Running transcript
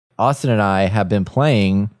Austin and I have been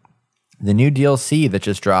playing the new DLC that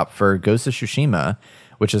just dropped for Ghost of Tsushima,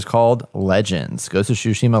 which is called Legends. Ghost of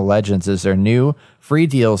Tsushima Legends is their new free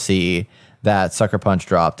DLC that Sucker Punch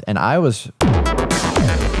dropped. And I was...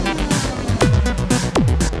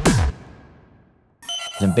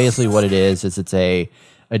 And basically what it is it's a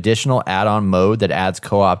additional add-on mode that adds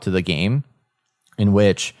co-op to the game, in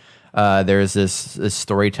which there's this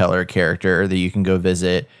storyteller character that you can go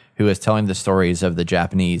visit who is telling the stories of the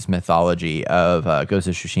Japanese mythology of Ghost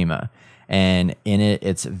of Tsushima. And in it,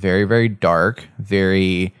 it's very, very dark,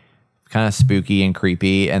 very kind of spooky and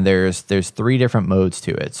creepy. And there's 3 different modes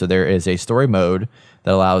to it. So there is a story mode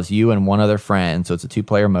that allows you and one other friend, so it's a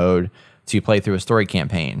 2-player mode, to play through a story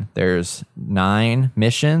campaign. There's 9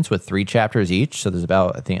 missions with 3 chapters each. So there's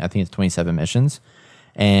about, I think it's 27 missions.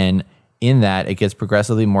 And in that, it gets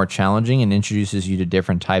progressively more challenging and introduces you to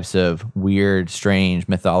different types of weird, strange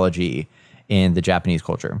mythology in the Japanese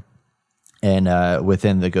culture and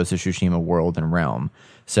within the Ghost of Tsushima world and realm.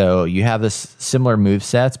 So you have this similar move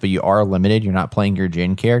sets, but you are limited. You're not playing your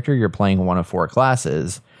Jin character. You're playing one of 4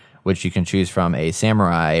 classes, which you can choose from: a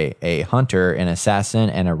samurai, a hunter, an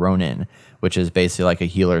assassin, and a ronin, which is basically like a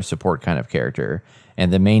healer support kind of character.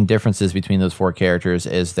 And the main differences between those 4 characters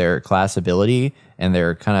is their class ability and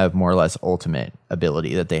their kind of more or less ultimate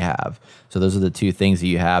ability that they have. So those are the 2 things that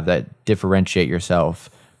you have that differentiate yourself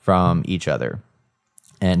from each other.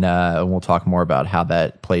 And we'll talk more about how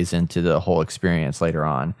that plays into the whole experience later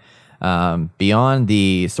on. Beyond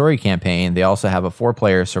the story campaign, they also have a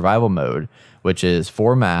 4-player survival mode, which is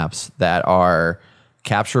 4 maps that are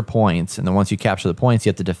capture points. And then once you capture the points, you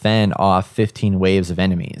have to defend off 15 waves of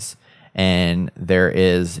enemies. And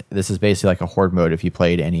this is basically like a horde mode if you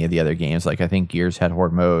played any of the other games. Like I think Gears had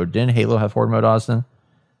horde mode. Didn't Halo have horde mode, Austin?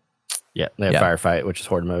 Yeah, they have Firefight, which is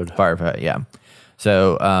horde mode. Firefight, yeah.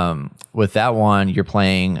 So with that one, you're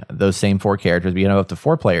playing those same 4 characters, but you have up to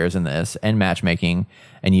 4 players in this and matchmaking,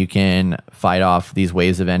 and you can fight off these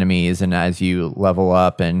waves of enemies. And as you level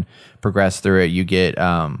up and progress through it, you get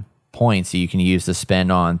points that you can use to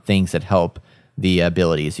spend on things that help the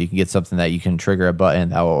abilities. So you can get something that you can trigger a button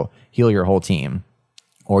that will heal your whole team,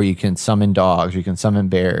 or you can summon dogs, or you can summon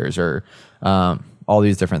bears, or all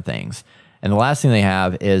these different things. And the last thing they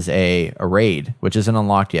have is a raid, which isn't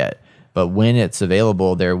unlocked yet. But when it's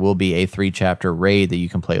available, there will be a 3-chapter raid that you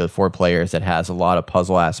can play with 4 players that has a lot of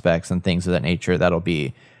puzzle aspects and things of that nature. That'll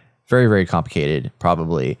be very, very complicated,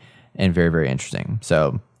 probably, and very, very interesting.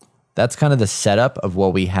 So that's kind of the setup of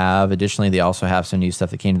what we have. Additionally, they also have some new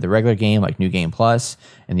stuff that came to the regular game, like New Game Plus,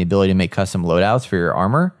 and the ability to make custom loadouts for your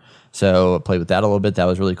armor. So I played with that a little bit. That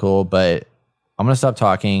was really cool. But I'm going to stop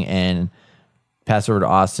talking and pass over to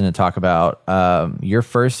Austin to talk about your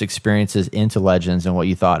first experiences into Legends and what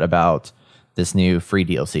you thought about this new free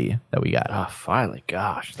DLC that we got. Oh, finally.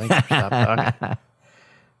 Gosh, thank you for stopping talking.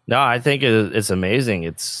 No, I think it's amazing.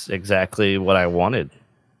 It's exactly what I wanted,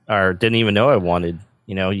 or didn't even know I wanted.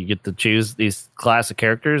 You know, you get to choose these classic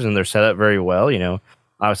characters, and they're set up very well. You know,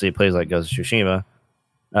 obviously it plays like Ghost of Tsushima.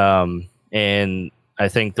 And I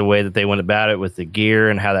think the way that they went about it with the gear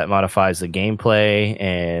and how that modifies the gameplay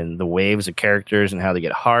and the waves of characters and how they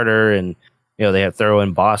get harder, and you know, they have throw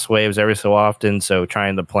in boss waves every so often. So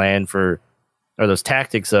trying to plan for, or those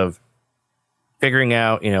tactics of figuring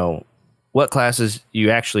out, you know, what classes you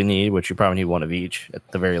actually need, which you probably need one of each at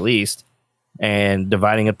the very least, and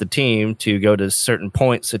dividing up the team to go to certain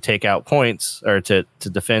points to take out points, or to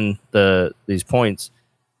defend these points.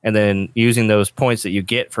 And then using those points that you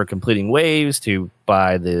get for completing waves to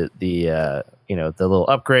buy the you know, the little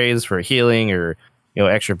upgrades for healing, or you know,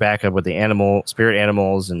 extra backup with the spirit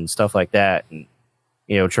animals and stuff like that. And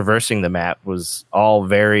you know, traversing the map was all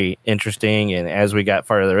very interesting. And as we got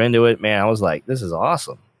farther into it, man, I was like, this is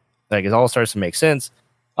awesome. Like, it all starts to make sense.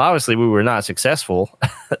 Obviously, we were not successful,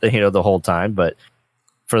 you know, the whole time, but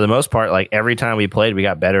for the most part, like every time we played, we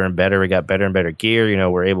got better and better. We got better and better gear. You know,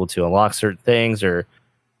 we're able to unlock certain things or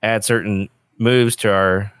add certain moves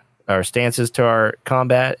to our stances to our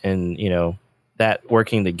combat, and you know, that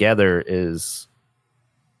working together is,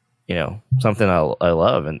 you know, something I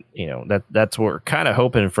love. And you know, that's what we're kind of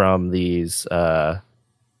hoping from these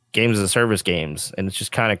games as a service games. And it's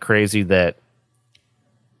just kind of crazy that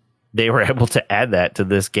they were able to add that to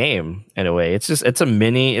this game in a way. It's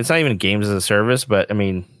not even games as a service, but I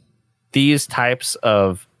mean, these types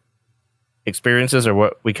of experiences are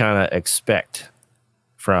what we kind of expect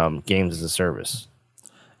from games as a service.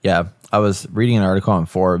 Yeah, I was reading an article on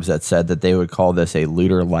Forbes that said that they would call this a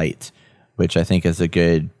looter light, which I think is a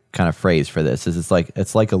good kind of phrase for this. Is it's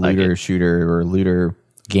like a looter shooter or looter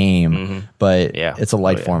game, but Yeah. it's a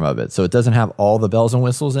light form of it. So it doesn't have all the bells and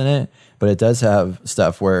whistles in it, but it does have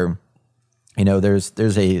stuff where, you know,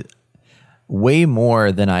 there's a way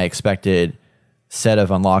more than I expected set of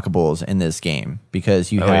unlockables in this game,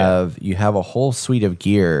 because you have a whole suite of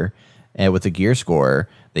gear with a gear score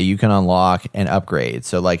that you can unlock and upgrade.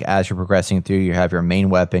 So like as you're progressing through, you have your main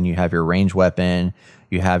weapon, you have your range weapon,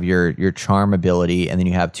 you have your charm ability, and then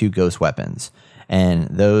you have 2 ghost weapons. And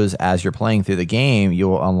those, as you're playing through the game, you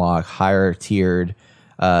will unlock higher tiered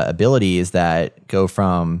abilities that go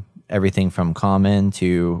from everything from common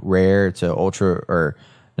to rare to ultra, or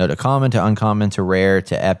no, to common to uncommon to rare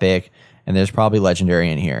to epic. And there's probably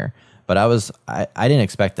legendary in here. But I didn't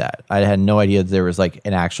expect that. I had no idea that there was like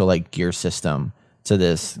an actual like gear system to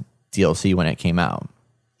this DLC when it came out.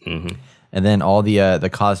 And then all the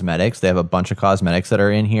cosmetics, they have a bunch of cosmetics that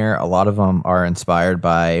are in here. A lot of them are inspired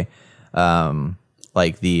by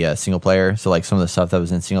like the single player. So like some of the stuff that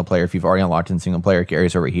was in single player, if you've already unlocked in single player,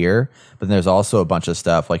 carries over here. But then there's also a bunch of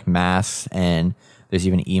stuff like masks, and there's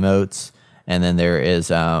even emotes. And then there is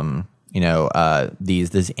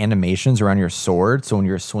these animations around your sword. So when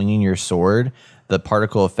you're swinging your sword, the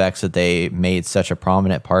particle effects that they made such a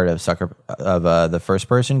prominent part of the first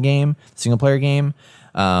person game, single player game,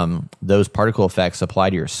 those particle effects apply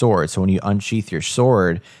to your sword. So when you unsheath your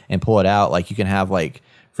sword and pull it out, like you can have like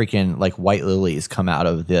freaking like white lilies come out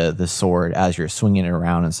of the sword as you're swinging it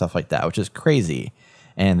around and stuff like that, which is crazy.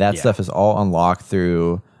 And that stuff is all unlocked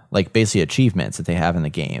through like basically achievements that they have in the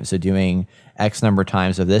game. So doing X number of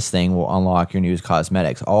times of this thing will unlock your new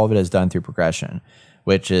cosmetics. All of it is done through progression,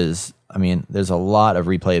 which is, I mean, there's a lot of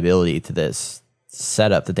replayability to this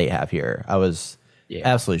setup that they have here. I was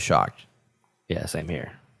absolutely shocked. Yeah, same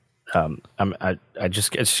here. It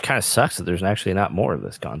just kind of sucks that there's actually not more of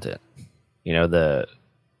this content. You know,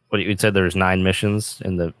 what you said, there's 9 missions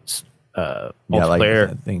in the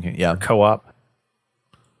multiplayer co-op.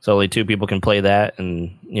 So only 2 people can play that,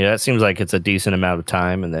 and you know that seems like it's a decent amount of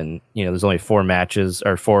time. And then you know there's only 4 matches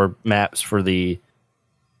or 4 maps for the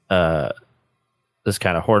this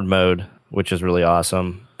kind of horde mode, which is really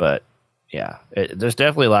awesome. But yeah, there's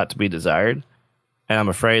definitely a lot to be desired, and I'm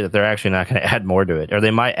afraid that they're actually not going to add more to it, or they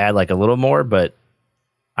might add like a little more, but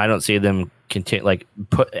I don't see them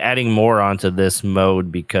adding more onto this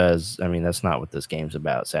mode, because I mean that's not what this game's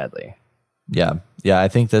about, sadly. Yeah, I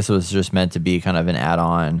think this was just meant to be kind of an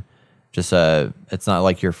add-on. Just it's not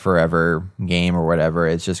like your forever game or whatever.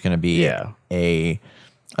 It's just going to be a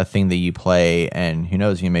thing that you play, and who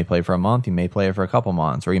knows, you may play for a month, you may play it for a couple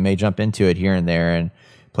months, or you may jump into it here and there and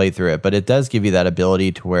play through it. But it does give you that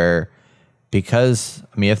ability to where, because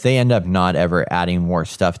I mean, if they end up not ever adding more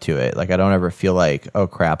stuff to it, like I don't ever feel like, oh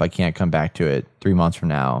crap, I can't come back to it 3 months from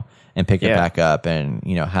now and pick it back up and,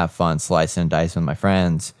 you know, have fun slicing and dicing with my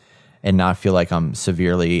friends and not feel like I'm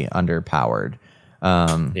severely underpowered.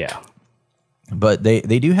 But they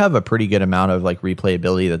do have a pretty good amount of like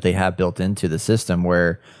replayability that they have built into the system,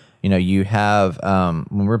 where, you know, you have,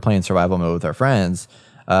 when we're playing survival mode with our friends,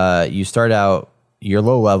 you start out, you're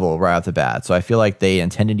low level right off the bat. So I feel like they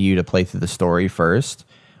intended you to play through the story first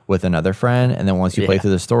with another friend. And then once you play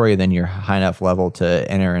through the story, then you're high enough level to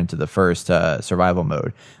enter into the first survival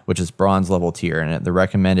mode, which is bronze level tier. And the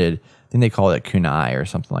recommended, I think they call it kunai or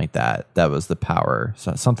something like that. That was the power,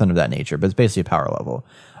 something of that nature, but it's basically a power level.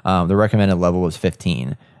 The recommended level was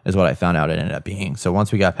 15 is what I found out it ended up being. So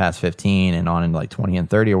once we got past 15 and on into like 20 and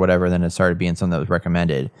 30 or whatever, then it started being something that was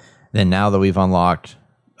recommended. Then now that we've unlocked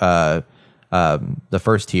the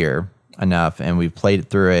first tier enough and we've played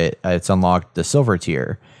through it, it's unlocked the silver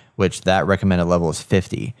tier, which that recommended level is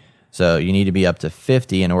 50. So you need to be up to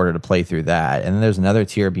 50 in order to play through that. And then there's another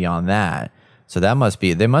tier beyond that. So there must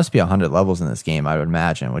be 100 levels in this game, I would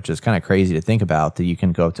imagine, which is kind of crazy to think about, that you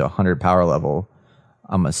can go up to 100 power level,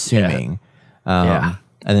 I'm assuming. And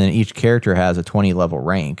then each character has a 20 level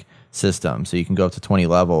rank system. So you can go up to 20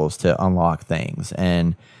 levels to unlock things.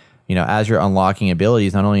 And, you know, as you're unlocking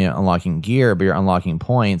abilities, not only unlocking gear, but you're unlocking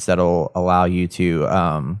points that'll allow you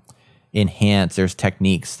to enhance. There's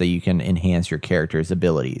techniques that you can enhance your character's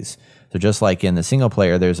abilities. So just like in the single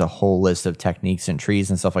player, there's a whole list of techniques and trees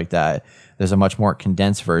and stuff like that. There's a much more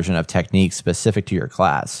condensed version of techniques specific to your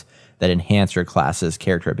class that enhance your class's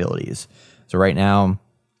character abilities. So right now,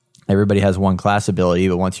 everybody has one class ability,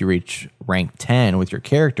 but once you reach rank 10 with your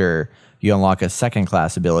character, you unlock a second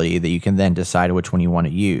class ability that you can then decide which one you want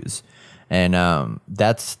to use. And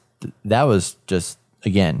that was just,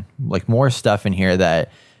 again, like more stuff in here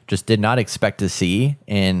that just did not expect to see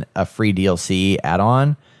in a free DLC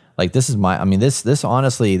add-on. Like this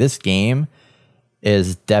honestly, this game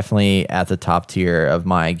is definitely at the top tier of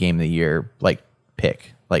my game of the year, like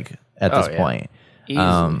pick, like at this point.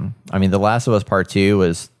 Easily. I mean, The Last of Us Part 2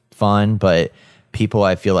 was fun, but people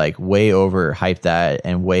I feel like way overhyped that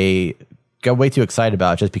and got way too excited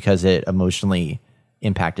about it just because it emotionally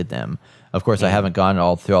impacted them. Of course, I haven't gone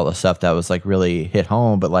all through all the stuff that was like really hit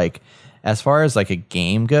home, but like as far as like a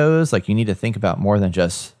game goes, like you need to think about more than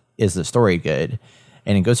just is the story good.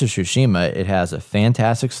 And in Ghost of Tsushima, it has a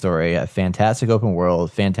fantastic story, a fantastic open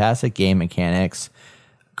world, fantastic game mechanics,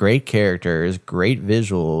 great characters, great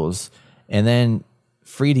visuals, and then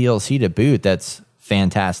free DLC to boot. That's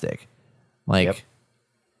fantastic. Like,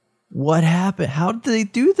 what happened? How did they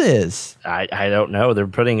do this? I don't know. They're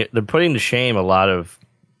putting to shame a lot of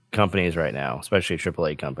companies right now, especially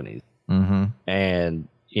AAA companies. Mm-hmm. And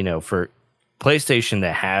for PlayStation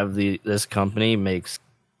to have this company makes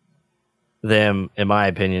them, in my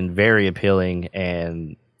opinion, very appealing.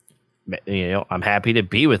 And I'm happy to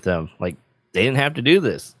be with them. Like, they didn't have to do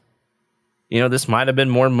this. This might have been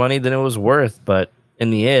more money than it was worth, but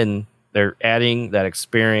in the end, they're adding that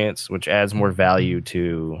experience, which adds more value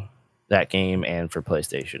to that game and for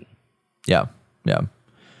PlayStation. Yeah. The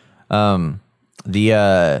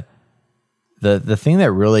thing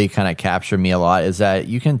that really kind of captured me a lot is that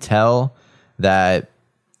you can tell that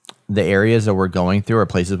the areas that we're going through are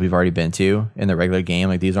places we've already been to in the regular game.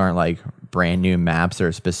 Like, these aren't like brand new maps that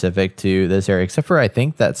are specific to this area, except for I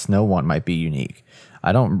think that snow one might be unique.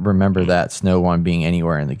 I don't remember that snow one being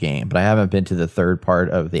anywhere in the game, but I haven't been to the third part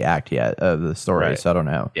of the act yet of the story, right. so I don't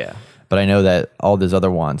know. Yeah. But I know that all those other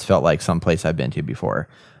ones felt like someplace I've been to before.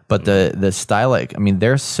 But the style, like, I mean,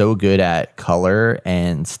 they're so good at color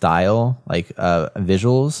and style, like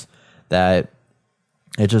visuals, that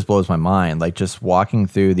it just blows my mind. Like, just walking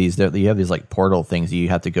through these, you have these like portal things that you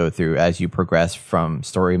have to go through as you progress from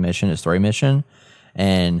story mission to story mission,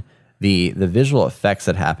 and the visual effects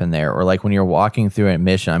that happen there, or like when you're walking through a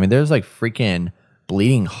mission. I mean, there's like freaking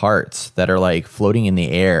bleeding hearts that are like floating in the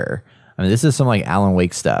air. I mean, this is some like Alan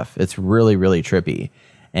Wake stuff. It's really, really trippy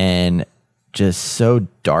and just so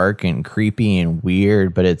dark and creepy and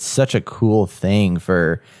weird, but it's such a cool thing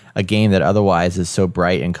for a game that otherwise is so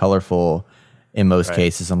bright and colorful in most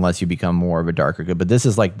cases, unless you become more of a darker good. But this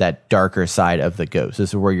is like that darker side of the ghost. This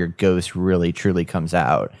is where your ghost really, truly comes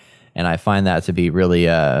out. And I find that to be really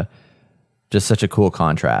just such a cool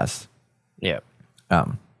contrast. Yeah. I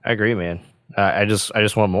agree, man. I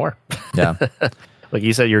just want more. Yeah. Like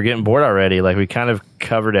you said, you're getting bored already. Like, we kind of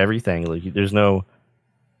covered everything. Like, there's no,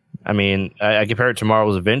 I mean, I compare it to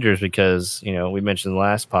Marvel's Avengers because, we mentioned in the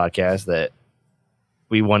last podcast that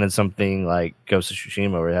we wanted something like Ghost of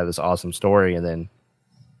Tsushima where it had this awesome story, and then,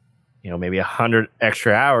 maybe 100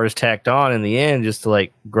 extra hours tacked on in the end just to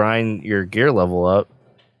like grind your gear level up,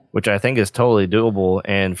 which I think is totally doable.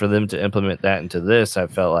 And for them to implement that into this, I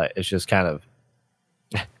felt like it's just kind of,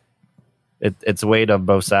 it's weighed on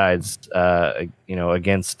both sides,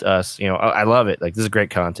 against us. I love it. Like, this is great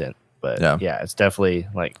content, but yeah, it's definitely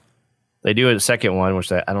like they do a second one,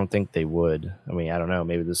 which I don't think they would. I mean, I don't know.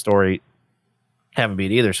 Maybe the story haven't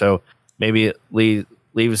beat either, so maybe it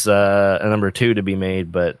leaves a number 2 to be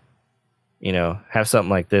made. But have something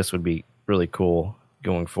like this would be really cool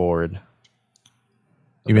going forward.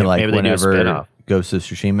 You mean like whenever Ghost of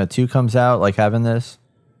Tsushima 2 comes out, like having this?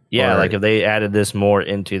 Yeah, like if they added this more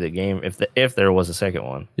into the game, if there was a second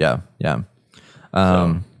one. Yeah. Yeah,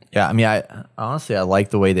 I mean, I honestly like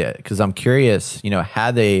the way that, because I'm curious,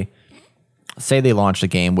 had they, say they launched a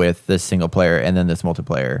game with this single player and then this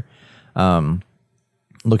multiplayer,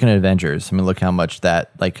 looking at Avengers, I mean, look how much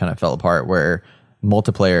that like kind of fell apart, where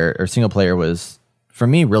multiplayer or single player was, for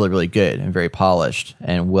me, really, really good and very polished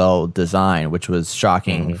and well designed, which was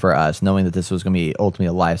shocking for us, knowing that this was going to be ultimately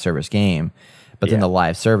a live service game. But then the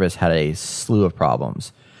live service had a slew of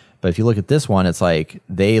problems. But if you look at this one, it's like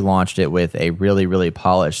they launched it with a really, really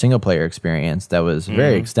polished single player experience that was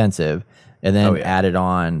very extensive, and then added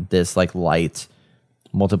on this like light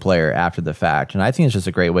multiplayer after the fact. And I think it's just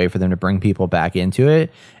a great way for them to bring people back into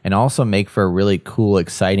it and also make for a really cool,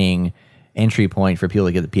 exciting entry point for people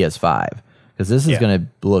to get the PS5. Because this is going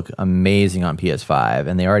to look amazing on PS5.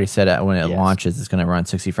 And they already said that when it launches, it's going to run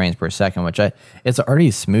 60 frames per second, which it's already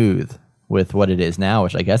smooth with what it is now,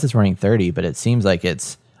 which I guess it's running 30, but it seems like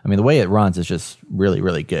it's, I mean, the way it runs is just really,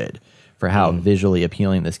 really good for how visually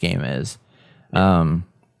appealing this game is.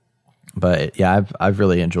 But yeah, I've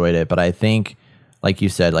really enjoyed it. But I think, like you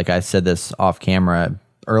said, like I said this off camera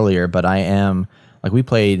earlier, but I am, like we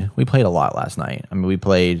played a lot last night. I mean, we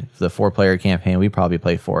played the 4-player campaign. We probably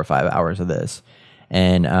played 4 or 5 hours of this.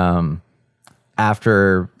 And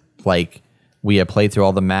after like we had played through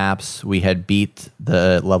all the maps, we had beat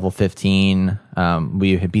the level 15.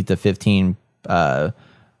 We had beat the 15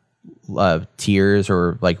 tiers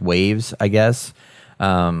or like waves, I guess.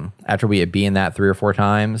 After we had been that 3 or 4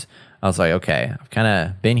 times, I was like, okay, I've kind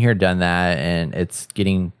of been here, done that, and it's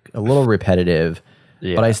getting a little repetitive.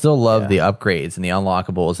 Yeah. But I still love the upgrades and the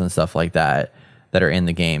unlockables and stuff like that are in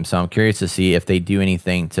the game. So I'm curious to see if they do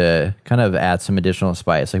anything to kind of add some additional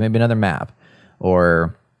spice, like maybe another map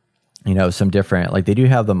or, you know, some different, like they do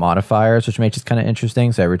have the modifiers, which makes it kind of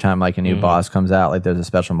interesting. So every time like a new boss comes out, like there's a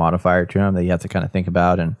special modifier to them that you have to kind of think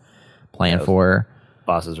about and plan for.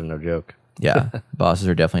 Bosses are no joke. Yeah, bosses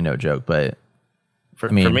are definitely no joke. But for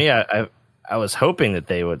me, I was hoping that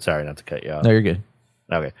they would, sorry not to cut you off. No, you're good.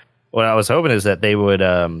 Okay. What I was hoping is that they would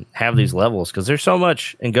have these levels, because there's so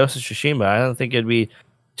much in Ghost of Tsushima. I don't think it'd be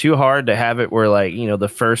too hard to have it where, like, you know, the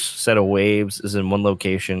first set of waves is in one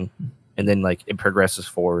location and then like it progresses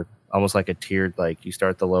forward, almost like a tiered, like you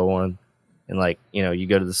start the low one and like, you know, you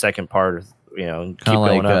go to the second part, you know, and keep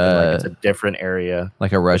going up and like it's a different area.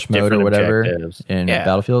 Like a rush mode or whatever in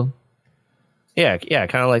Battlefield? Yeah,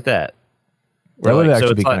 kind of like that. That would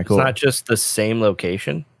actually be kind of cool. It's not just the same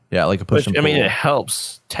location. Yeah, like a push and pull. I mean, it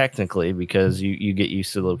helps technically because you get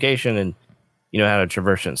used to the location and you know how to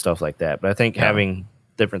traverse it and stuff like that. But I think having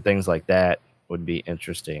different things like that would be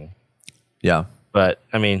interesting. Yeah. But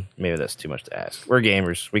I mean, maybe that's too much to ask. We're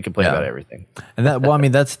gamers. We can play about everything. And that, well, I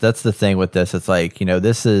mean, that's the thing with this. It's like, you know,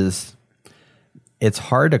 it's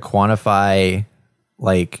hard to quantify,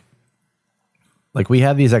 like we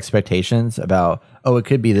have these expectations about, oh, it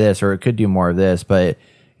could be this or it could do more of this, but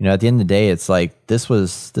you know, at the end of the day, it's like this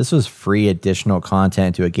was free additional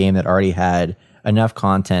content to a game that already had enough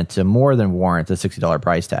content to more than warrant the $60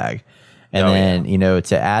 price tag. And then, you know,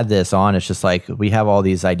 to add this on, it's just like we have all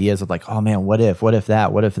these ideas of like, oh man, what if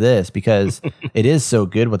that, what if this? Because it is so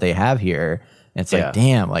good what they have here. And it's like,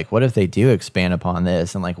 damn, like what if they do expand upon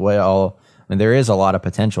this? And like I mean, there is a lot of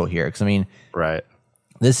potential here. Because I mean,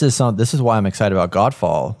 this is why I'm excited about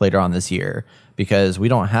Godfall later on this year, because we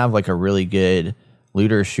don't have like a really good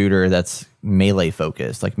looter shooter that's melee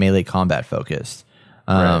focused, like melee combat focused.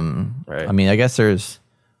 I mean, I guess is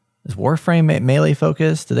Warframe melee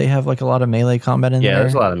focused? Do they have like a lot of melee combat in there? Yeah,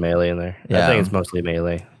 there's a lot of melee in there. I think it's mostly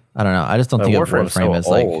melee. I don't know. I just don't think Warframe is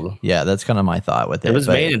old. Like, yeah, that's kind of my thought with it. It was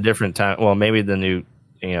made in different time. Well, maybe the new,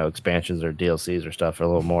 you know, expansions or DLCs or stuff are a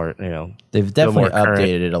little more, you know, they've definitely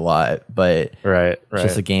updated it a lot, but it's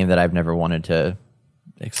just a game that I've never wanted to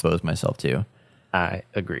expose myself to. I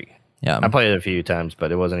agree. Yeah, I played it a few times,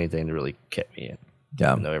 but it wasn't anything that really kept me in.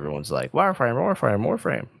 Yeah, even though everyone's like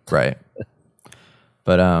Warframe. Right.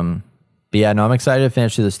 But yeah, no, I'm excited to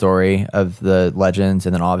finish the story of the Legends,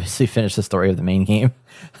 and then obviously finish the story of the main game,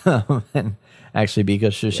 and actually beat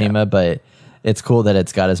Ghost of Tsushima. But it's cool that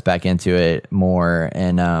it's got us back into it more,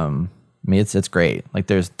 and I mean, it's great. Like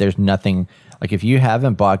there's nothing, like if you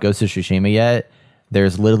haven't bought Ghost of Tsushima yet,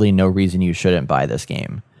 there's literally no reason you shouldn't buy this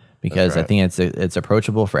game, because I think it's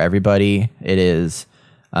approachable for everybody. It is.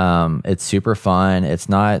 It's super fun. It's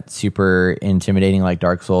not super intimidating like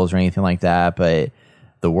Dark Souls or anything like that, but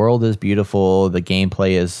the world is beautiful. The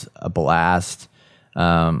gameplay is a blast.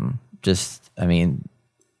 I mean,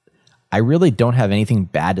 I really don't have anything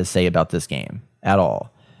bad to say about this game at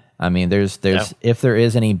all. I mean, there's if there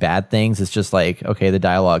is any bad things, it's just like, okay, the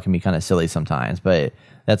dialogue can be kind of silly sometimes, but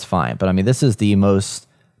that's fine. But I mean, this is the most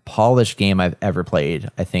polished game I've ever played,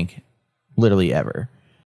 I think, literally ever.